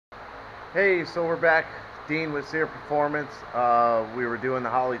Hey, so we're back. Dean with Sear Performance. We were doing the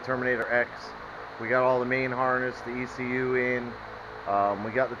Holley Terminator X. We got all the main harness, the ECU in.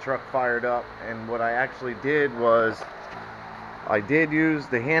 We got the truck fired up, and what I actually did was I did use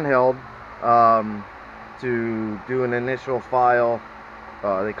the handheld um, to do an initial file.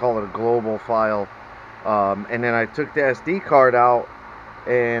 They call it a global file. And then I took the SD card out,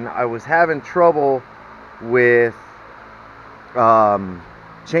 and I was having trouble with um,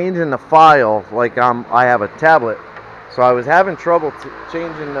 changing the file. Like I have a tablet, so I was having trouble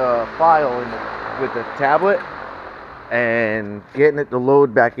changing the file with the tablet and getting it to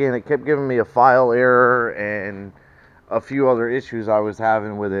load back in. It kept giving me a file error and a few other issues I was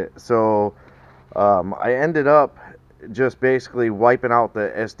having with it. So I ended up just basically wiping out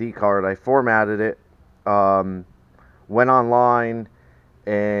the SD card. I formatted it, went online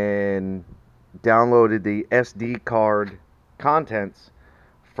and downloaded the SD card contents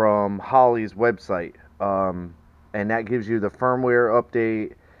from Holley's website. And that gives you the firmware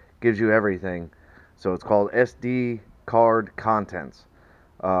update, gives you everything. So it's called SD card contents.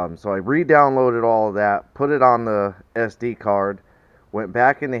 So I re-downloaded all of that, put it on the SD card, went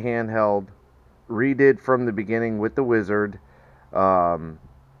back in the handheld, redid from the beginning with the wizard, and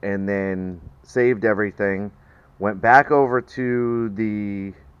then saved everything. Went back over to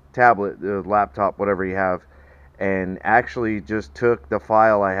the tablet, the laptop, whatever you have, and actually just took the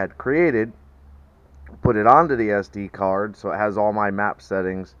file I had created, put it onto the SD card, so it has all my map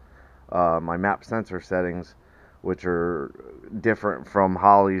settings, my map sensor settings, which are different from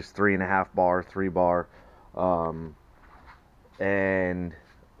Holley's 3.5 bar, 3 bar, um, and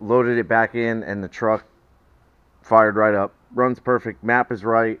loaded it back in, and the truck fired right up, runs perfect, map is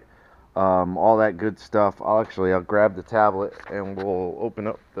right, all that good stuff. I'll grab the tablet and we'll open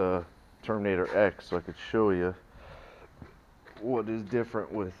up the Terminator X so I could show you what is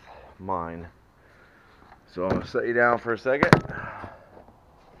different with mine. So I'm gonna set you down for a second,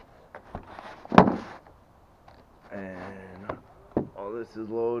 and all this is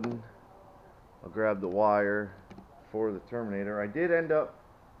loading. I'll grab the wire for the Terminator. I did end up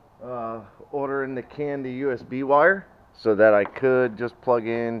ordering the Candy USB wire so that I could just plug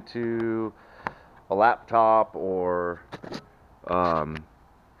into a laptop or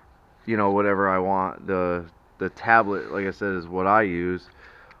whatever I want. The tablet, like I said, is what I use.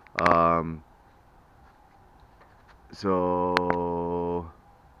 Um, so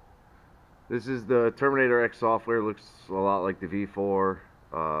this is the Terminator X software. Looks a lot like the V4,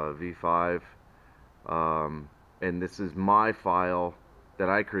 V5, and this is my file that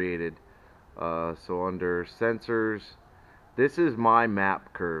I created. So under sensors, this is my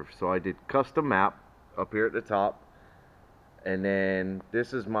map curve. So I did custom map up here at the top, and then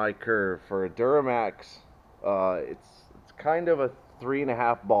this is my curve for a Duramax. It's kind of a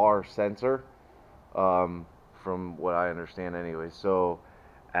 3.5 bar sensor, from what I understand anyway. So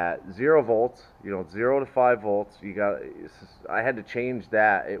at 0 volts, 0 to 5 volts, I had to change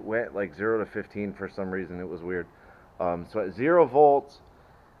that. It went like 0 to 15 for some reason. It was weird. So at 0 volts,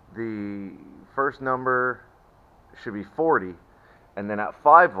 the first number should be 40, and then at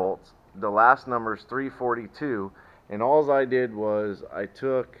 5 volts, the last number is 342. And all I did was I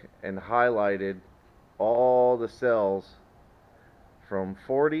took and highlighted all the cells from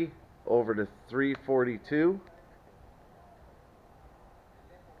 40 over to 342,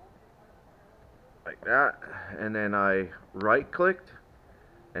 like that, and then I right clicked,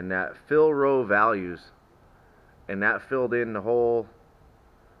 and that fill row values, and that filled in the whole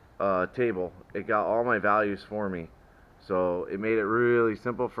table. It got all my values for me, so it made it really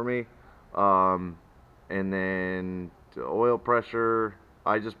simple for me. And then the oil pressure,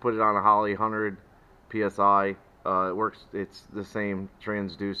 I just put it on a Holley 100 psi. It works. It's the same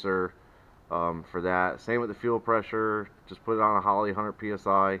transducer for that. Same with the fuel pressure. Just put it on a Holley 100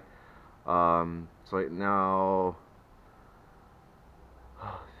 psi. So right now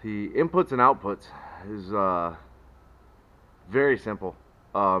the inputs and outputs is very simple.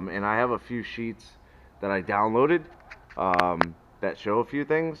 And I have a few sheets that I downloaded that show a few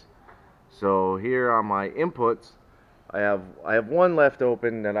things. So here on my inputs, I have one left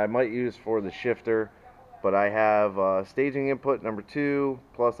open that I might use for the shifter, but I have staging input number 2,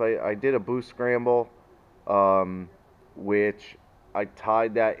 plus I did a boost scramble, which I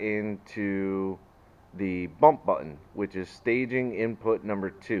tied that into the bump button, which is staging input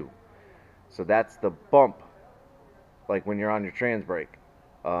number 2. So that's the bump, like when you're on your trans brake.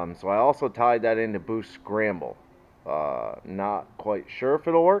 So I also tied that into boost scramble. Not quite sure if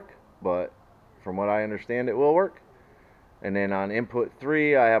it'll work, but from what I understand it will work. And then on input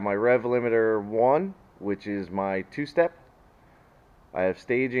 3 I have my rev limiter 1, which is my 2-step. I have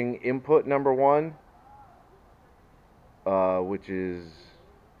staging input number 1, which is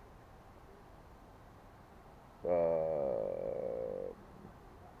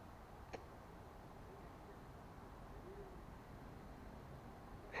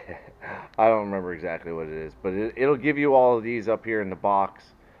I don't remember exactly what it is, but it'll give you all of these up here in the box,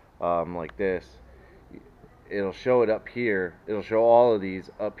 like this. It'll show it up here. It'll show all of these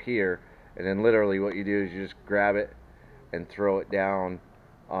up here, and then literally what you do is you just grab it and throw it down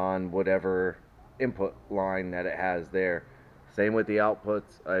on whatever input line that it has there. Same with the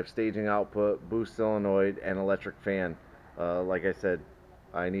outputs. I have staging output, boost solenoid, and electric fan. Like I said,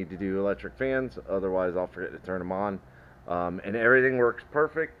 I need to do electric fans, otherwise I'll forget to turn them on. And everything works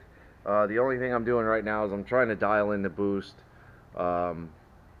perfect. The only thing I'm doing right now is I'm trying to dial in the boost.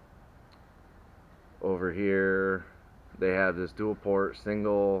 Over here, they have this dual port,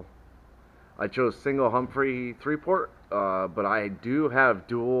 single. I chose single Humphrey 3-port, but I do have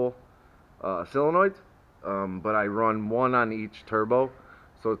dual solenoids, but I run one on each turbo.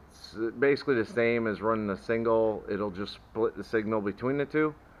 So it's basically the same as running a single. It'll just split the signal between the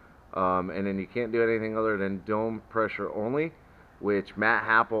two. And then you can't do anything other than dome pressure only, which Matt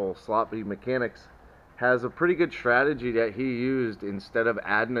Happel, Sloppy Mechanics, has a pretty good strategy that he used. Instead of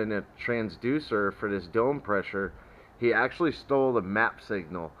adding in a transducer for this dome pressure, he actually stole the map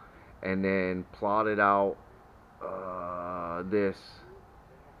signal and then plotted out this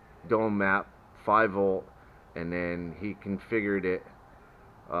dome map 5 volt, and then he configured it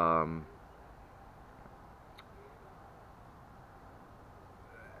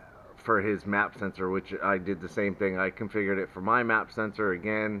for his map sensor, which I did the same thing. I configured it for my map sensor.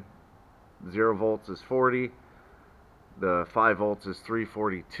 Again, 0 volts is 40, the 5 volts is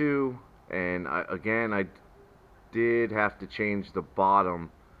 342, and I did have to change the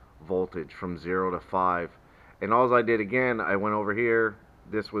bottom voltage from 0 to 5. And all I did, again, I went over here,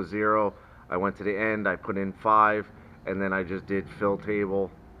 this was 0, I went to the end, I put in 5, and then I just did fill table,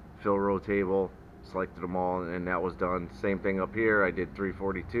 fill row table, selected them all, and that was done. Same thing up here, I did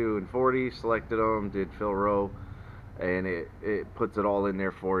 342 and 40, selected them, did fill row, and it puts it all in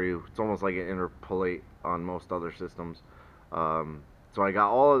there for you. It's almost like an interpolate on most other systems. So I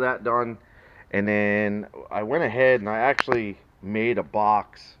got all of that done, and then I went ahead and I actually made a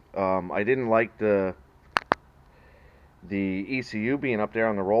box. I didn't like the ECU being up there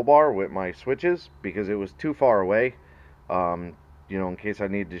on the roll bar with my switches because it was too far away. You know, in case I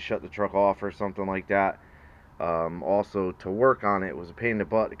needed to shut the truck off or something like that. Also, to work on it was a pain in the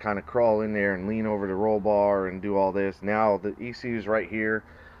butt to kind of crawl in there and lean over the roll bar and do all this. Now the ECU is right here,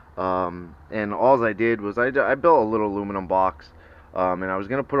 and all I did was I built a little aluminum box, and I was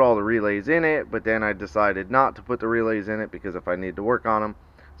going to put all the relays in it, but then I decided not to put the relays in it because if I need to work on them.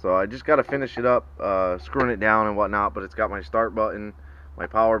 So I just got to finish it up, screwing it down and whatnot, but it's got my start button, my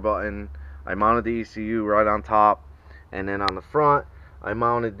power button. I mounted the ECU right on top, and then on the front I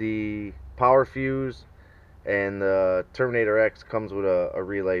mounted the power fuse, and the Terminator X comes with a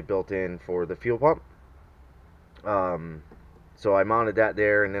relay built in for the fuel pump. So I mounted that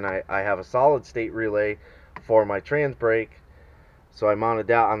there, and then I have a solid state relay for my trans brake, so I mounted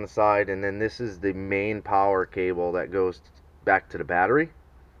that on the side, and then this is the main power cable that goes back to the battery,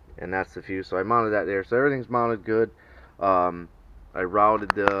 and that's the fuse. So I mounted that there, so everything's mounted good. I routed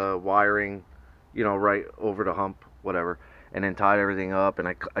the wiring, you know, right over the hump, whatever, and then tied everything up, and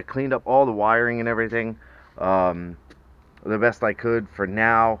I cleaned up all the wiring and everything the best I could for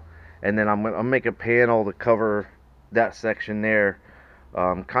now. And then I'll make a panel to cover that section there,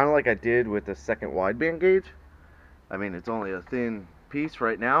 kind of like I did with the second wideband gauge. I mean, it's only a thin piece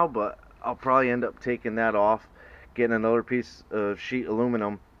right now, but I'll probably end up taking that off, getting another piece of sheet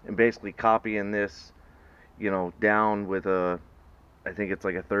aluminum, and basically copying this, you know, down with a, I think it's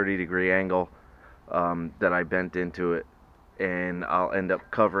like a 30-degree angle that I bent into it, and I'll end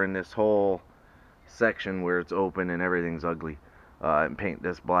up covering this whole section where it's open and everything's ugly, and paint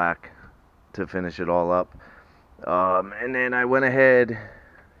this black to finish it all up. And then I went ahead,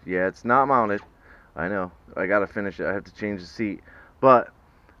 yeah, it's not mounted, I know, I gotta finish it, I have to change the seat, but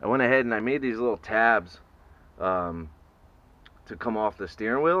I went ahead and I made these little tabs to come off the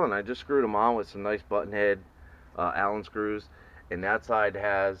steering wheel, and I just screwed them on with some nice button head Allen screws, and that side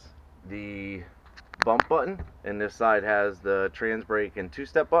has the bump button, and this side has the trans brake and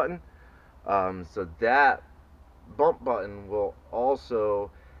two-step button. So that bump button will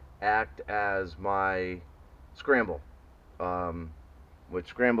also act as my scramble, which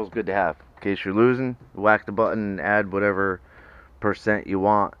scramble is good to have in case you're losing. Whack the button and add whatever percent you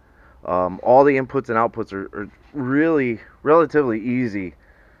want. All the inputs and outputs are really relatively easy.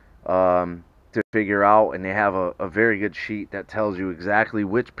 to figure out, and they have a very good sheet that tells you exactly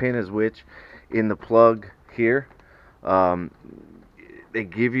which pin is which in the plug here. They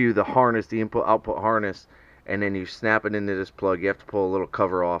give you the harness, the input-output harness, and then you snap it into this plug. You have to pull a little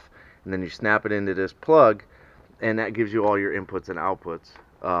cover off, and then you snap it into this plug, and that gives you all your inputs and outputs.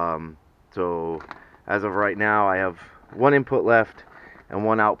 So as of right now, I have one input left and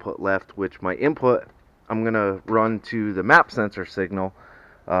one output left, which my input I'm gonna run to the map sensor signal,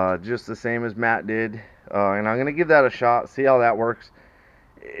 just the same as Matt did, and I'm gonna give that a shot, see how that works.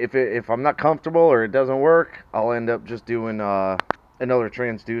 If I'm not comfortable or it doesn't work, I'll end up just doing another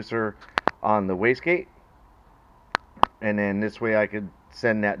transducer on the wastegate, and then this way I could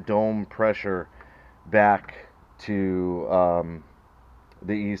send that dome pressure back to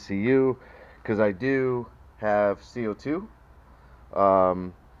the ECU, because I do have CO2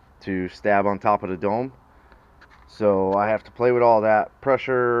 to stab on top of the dome. So I have to play with all that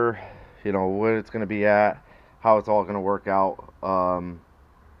pressure, you know, what it's going to be at, how it's all going to work out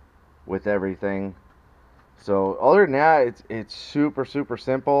with everything. So other than that, it's super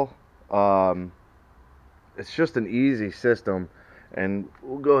simple. It's just an easy system, and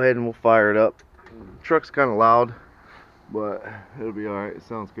we'll go ahead and we'll fire it up. The truck's kind of loud, but it'll be alright. It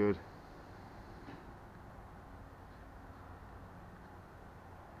sounds good.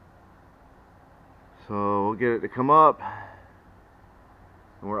 So we'll get it to come up,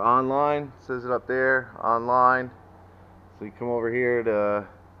 and we're online. It says it up there, online. So you come over here to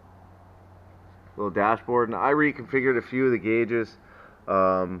little dashboard, and I reconfigured a few of the gauges.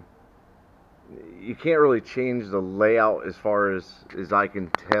 You can't really change the layout as far as I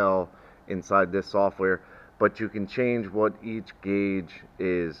can tell inside this software, but you can change what each gauge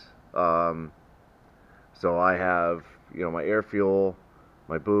is. So I have, you know, my air fuel,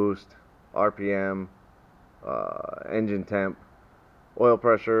 my boost, RPM, engine temp, oil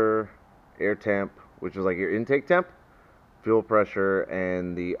pressure, air temp, which is like your intake temp, fuel pressure,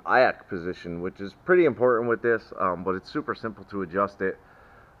 and the IAC position, which is pretty important with this, but it's super simple to adjust it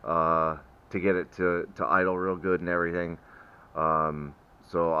to get it to idle real good and everything.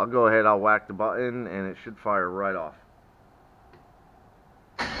 So I'll go ahead, I'll whack the button, and it should fire right off.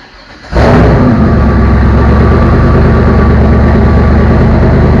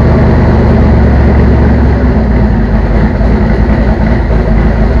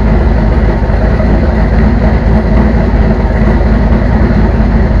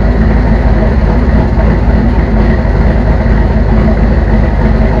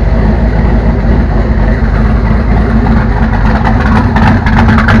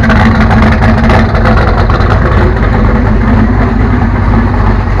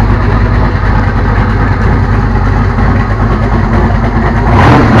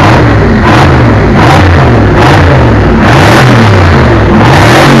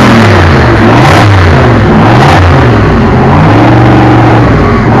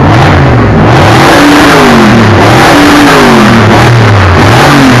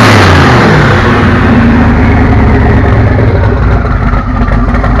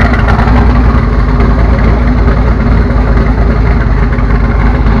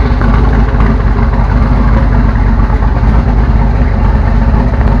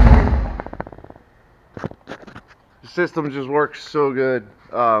 System just works so good,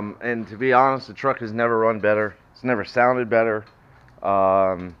 and to be honest, the truck has never run better. It's never sounded better.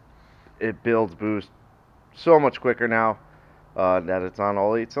 It builds boost so much quicker now that it's on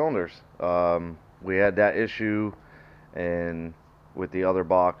all 8 cylinders. We had that issue and with the other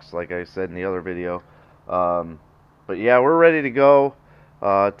box, like I said in the other video, but yeah, we're ready to go.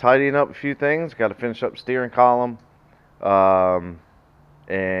 Tidying up a few things, got to finish up steering column,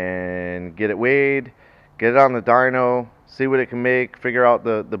 and get it weighed, get it on the dyno, see what it can make, figure out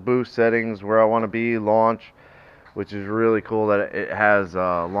the boost settings, where I want to be, launch, which is really cool that it has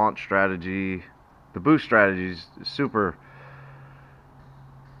launch strategy. The boost strategy is super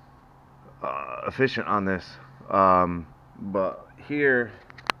efficient on this. But here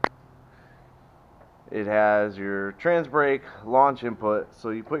it has your trans brake launch input,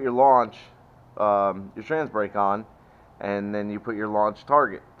 so you put your launch, your trans brake on, and then you put your launch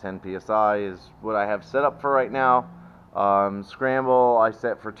target. 10 psi is what I have set up for right now. Scramble I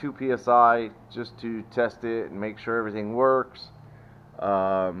set for 2 psi just to test it and make sure everything works.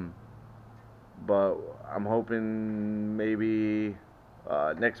 But I'm hoping maybe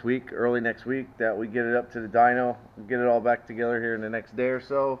next week, early next week, that we get it up to the dyno, get it all back together here in the next day or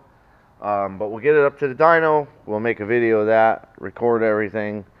so. But we'll get it up to the dyno, we'll make a video of that, record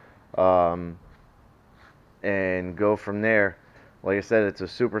everything, and go from there. Like I said, it's a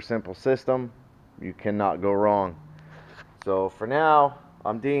super simple system. You cannot go wrong. So for now,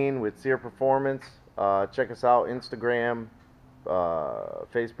 I'm Dean with Sear Performance. Check us out, Instagram,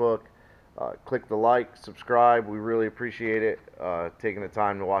 Facebook. Click the like, subscribe. We really appreciate it, taking the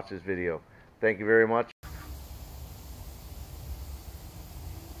time to watch this video. Thank you very much.